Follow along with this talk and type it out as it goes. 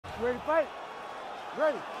Ready to fight?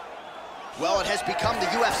 Ready. Well, it has become the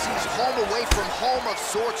UFC's home away from home of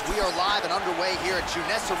sorts. We are live and underway here at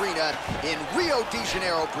Juness Arena in Rio de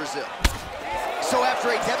Janeiro, Brazil. So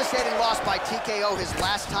after a devastating loss by TKO his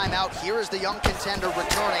last time out, here is the young contender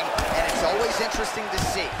returning, and it's always interesting to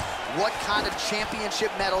see what kind of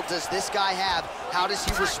championship medal does this guy have? How does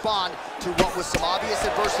he respond to what was some obvious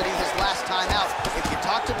adversity his last time out? If you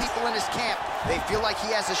talk to people in his camp, they feel like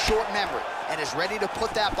he has a short memory and is ready to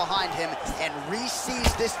put that behind him and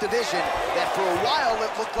re-seize this division that for a while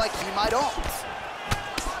it looked like he might own.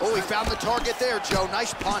 Oh, he found the target there, Joe.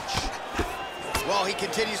 Nice punch. Well, he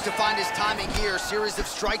continues to find his timing here. Series of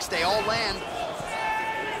strikes, they all land.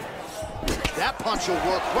 That punch will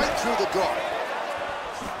work right through the guard.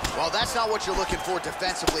 Well, that's not what you're looking for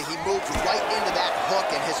defensively. He moved right into that hook,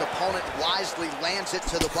 and his opponent wisely lands it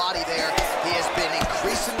to the body there. He has been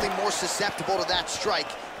increasingly more susceptible to that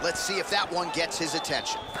strike. Let's see if that one gets his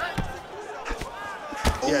attention.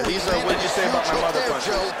 Yeah, these are, what did you say about my mother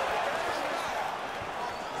punches? Joe.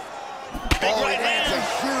 Big oh, right he lands hand. a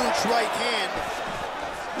huge right hand.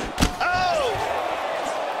 Oh!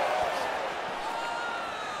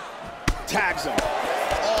 Tags him.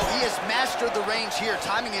 Oh, he has mastered the range here,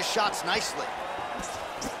 timing his shots nicely.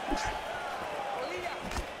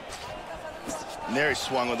 And there he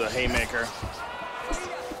swung with a haymaker.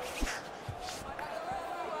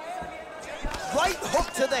 Right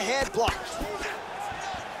hook to the head, blocked.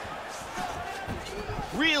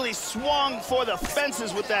 Really swung for the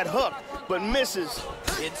fences with that hook, but misses.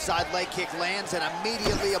 Inside leg kick lands, and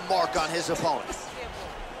immediately a mark on his opponent.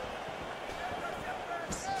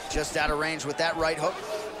 Just out of range with that right hook.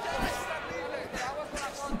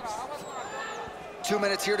 2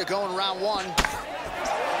 minutes here to go in round one.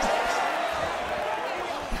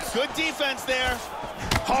 Good defense there.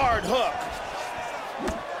 Hard hook.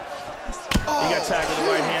 Oh, he got tagged with the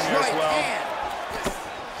right hand there as well.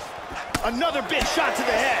 Another big shot to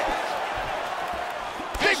the head.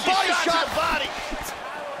 Big body shot. To the body.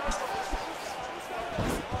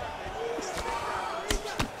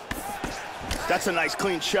 That's a nice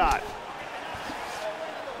clean shot.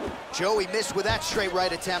 Joey missed with that straight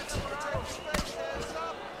right attempt.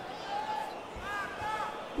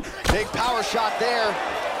 Big power shot there.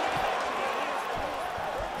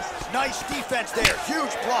 Nice defense there,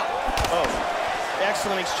 huge block. Oh,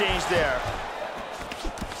 excellent exchange there.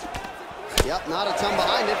 Yep, not a ton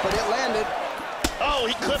behind it, but it landed. Oh,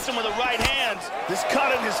 he clipped him with the right hand. This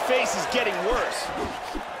cut on his face is getting worse.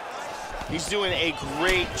 He's doing a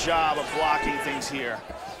great job of blocking things here.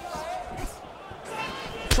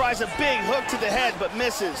 Tries a big hook to the head, but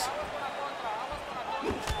misses.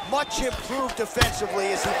 Much improved defensively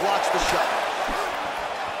as he blocks the shot.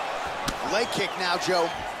 Leg kick now, Joe.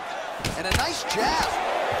 And a nice jab.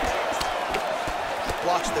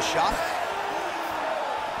 Blocks the shot.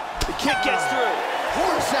 The kick gets through.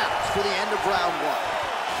 Horn sounds for the end of round one.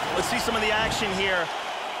 Let's see some of the action here.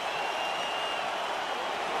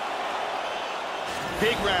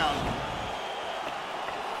 Big round.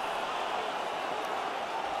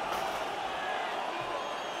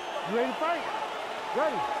 You ready to fight?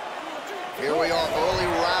 Ready. Here we are, early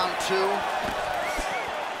round two.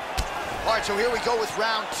 All right, so here we go with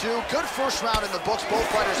round two. Good first round in the books. Both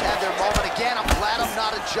fighters had their moment. Again, I'm glad I'm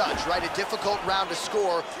not a judge, right? A difficult round to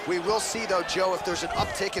score. We will see, though, Joe, if there's an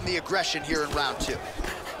uptick in the aggression here in round two.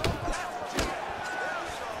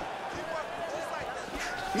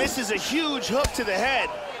 Misses a huge hook to the head.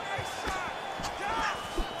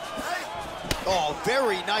 Oh,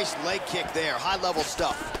 very nice leg kick there. High-level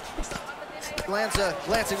stuff. Lands a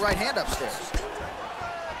glancing right hand upstairs.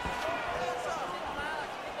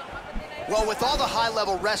 Well, with all the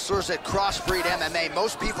high-level wrestlers at Crossbreed MMA,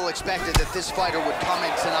 most people expected that this fighter would come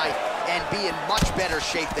in tonight and be in much better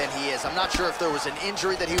shape than he is. I'm not sure if there was an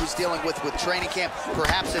injury that he was dealing with training camp,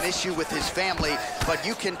 perhaps an issue with his family, but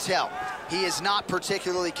you can tell he is not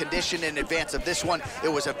particularly conditioned in advance of this one. It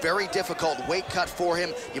was a very difficult weight cut for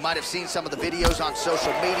him. You might have seen some of the videos on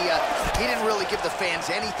social media. He didn't really give the fans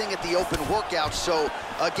anything at the open workout, so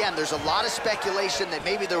again, there's a lot of speculation that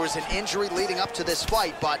maybe there was an injury leading up to this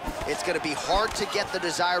fight, but it's going to be hard to get the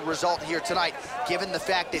desired result here tonight, given the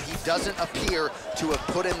fact that he doesn't appear to have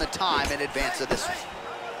put in the time in advance of this one.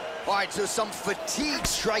 All right, so some fatigue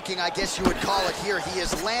striking, I guess you would call it here. He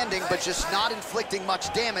is landing, but just not inflicting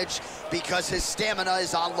much damage because his stamina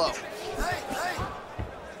is on low.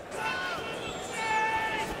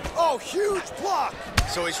 Oh, huge block.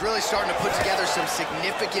 So he's really starting to put together some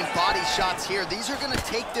significant body shots here. These are going to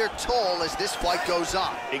take their toll as this fight goes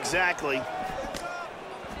on. Exactly.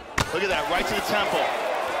 Look at that, right to the temple.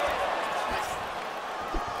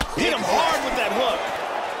 Hit him hard with that hook.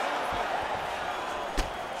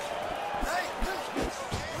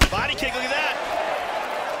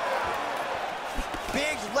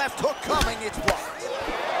 it's blocked.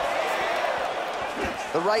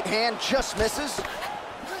 The right hand just misses.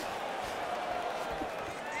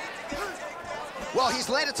 Well, he's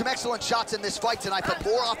landed some excellent shots in this fight tonight, but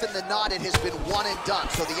more often than not, it has been one and done.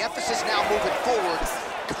 So the emphasis now moving forward,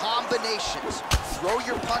 combinations. Throw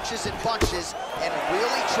your punches in bunches and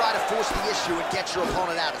really try to force the issue and get your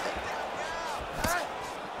opponent out of it.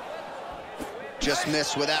 Just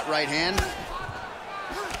missed with that right hand.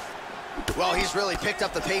 Well, he's really picked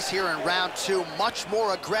up the pace here in round two. Much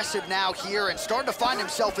more aggressive now here and starting to find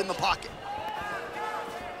himself in the pocket.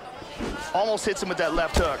 Almost hits him with that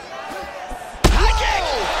left hook. High kick!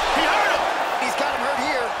 He hurt him! He's got him hurt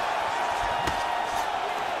here.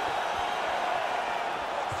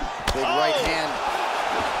 Big right hand.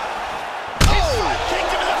 Oh! Kicked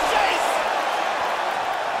him in the face!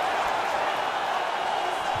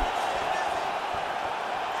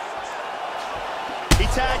 He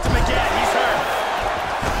tagged him again. He's hurt.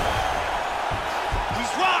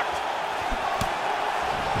 He's rocked.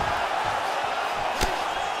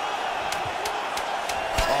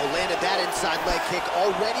 Oh, landed that inside leg kick.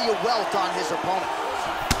 Already a welt on his opponent.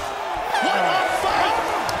 What a fight!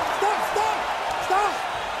 Stop, stop, stop!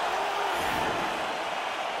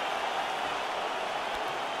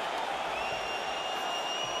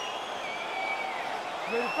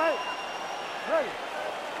 Ready to fight? Ready.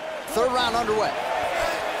 Third round underway.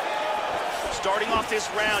 Starting off this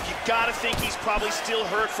round, you gotta think he's probably still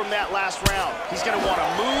hurt from that last round. He's gonna want to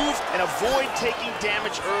move and avoid taking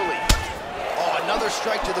damage early. Oh, another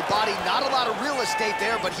strike to the body. Not a lot of real estate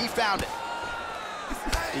there, but he found it.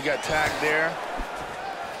 He got tagged there.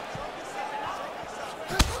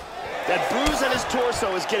 That bruise on his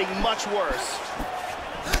torso is getting much worse.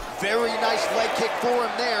 Very nice leg kick for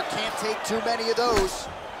him there. Can't take too many of those.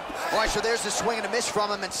 All right, so there's a swing and a miss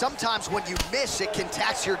from him, and sometimes when you miss, it can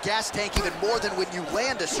tax your gas tank even more than when you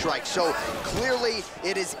land a strike. So clearly,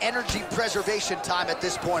 it is energy preservation time at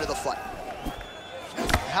this point of the fight.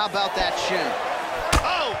 How about that shin?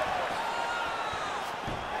 Oh!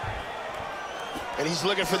 And he's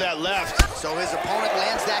looking for that left. So his opponent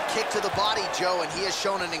lands that kick to the body, Joe, and he has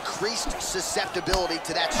shown an increased susceptibility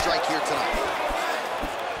to that strike here tonight.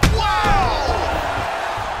 Wow!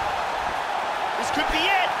 This could be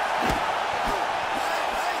it.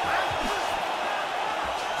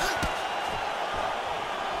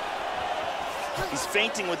 He's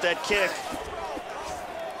fainting with that kick.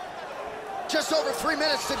 Just over 3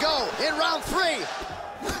 minutes to go in round three.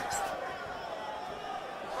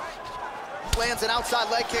 Lands an outside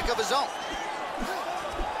leg kick of his own.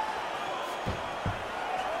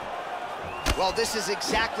 Well, this is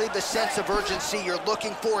exactly the sense of urgency you're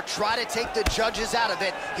looking for. Try to take the judges out of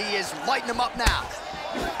it. He is lighting them up now.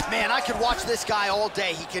 Man, I could watch this guy all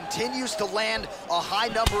day. He continues to land a high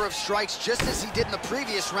number of strikes, just as he did in the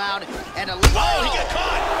previous round. And Oh, he got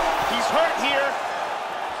caught. He's hurt here.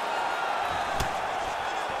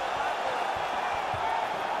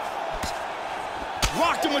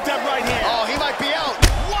 Rocked him with that right hand. Oh, he might be out.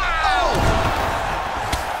 Wow!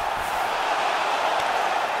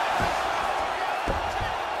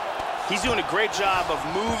 He's doing a great job of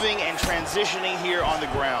moving and transitioning here on the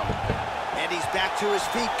ground. And he's back to his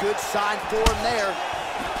feet. Good sign for him there.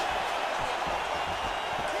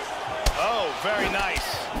 Oh, very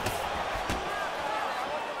nice.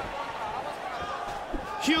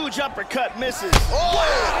 Huge uppercut misses. Oh!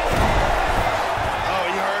 Oh,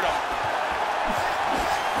 you hurt him.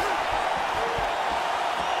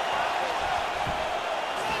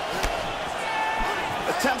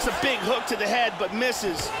 Attempts a big hook to the head, but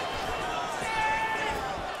misses.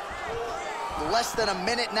 Less than a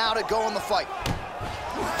minute now to go in the fight.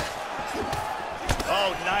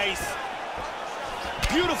 Oh, nice.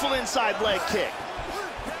 Beautiful inside leg kick.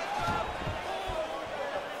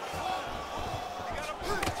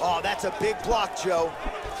 Oh, that's a big block, Joe.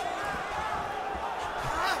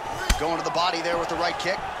 Going to the body there with the right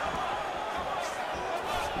kick.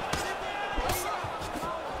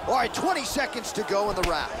 All right, 20 seconds to go in the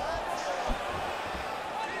round.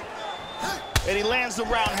 And he lands the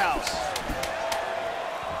roundhouse.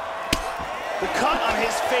 The cut on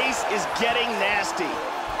his face is getting nasty.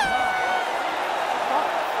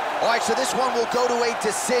 All right, so this one will go to a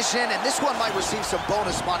decision, and this one might receive some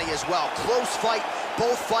bonus money as well. Close fight.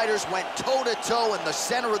 Both fighters went toe-to-toe in the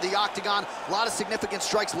center of the octagon. A lot of significant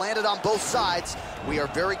strikes landed on both sides. We are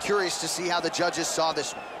very curious to see how the judges saw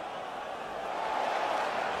this one.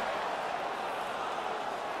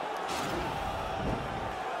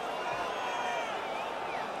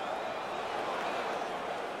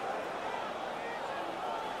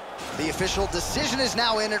 The official decision is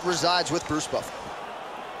now in. It resides with Bruce Buffer.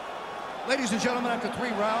 Ladies and gentlemen, after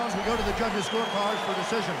 3 rounds, we go to the judges' scorecards for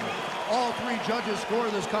decision. All 3 judges score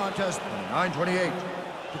this contest 9-28.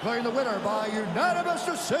 Declaring the winner by unanimous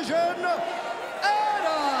decision, Adam!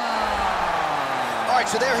 All right,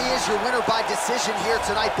 so there he is, your winner by decision here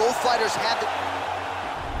tonight. Both fighters had the...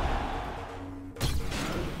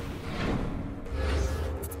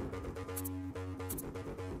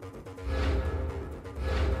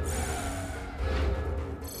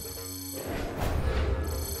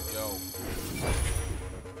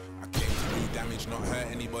 Damage, not hurt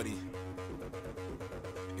anybody.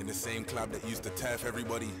 In the same club that used to turf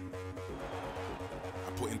everybody.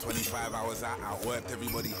 I put in 25 hours, I outworked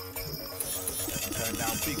everybody. Turned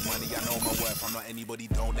down big money, I know my worth. I'm not anybody,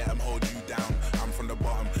 don't let them hold you down. I'm from the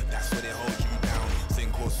bottom, that's where they hold you down.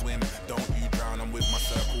 Sink or swim, don't you drown. I'm with my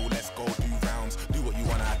circle, let's go do rounds. Do what you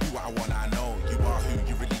wanna, I do what I wanna, I know. You are who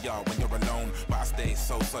you really are when you're alone. But I stay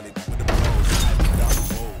so solid with the pros. I picked up,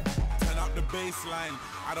 whoa. Turn up the baseline.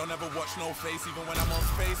 I don't ever watch no face, even when I'm on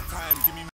FaceTime. Give me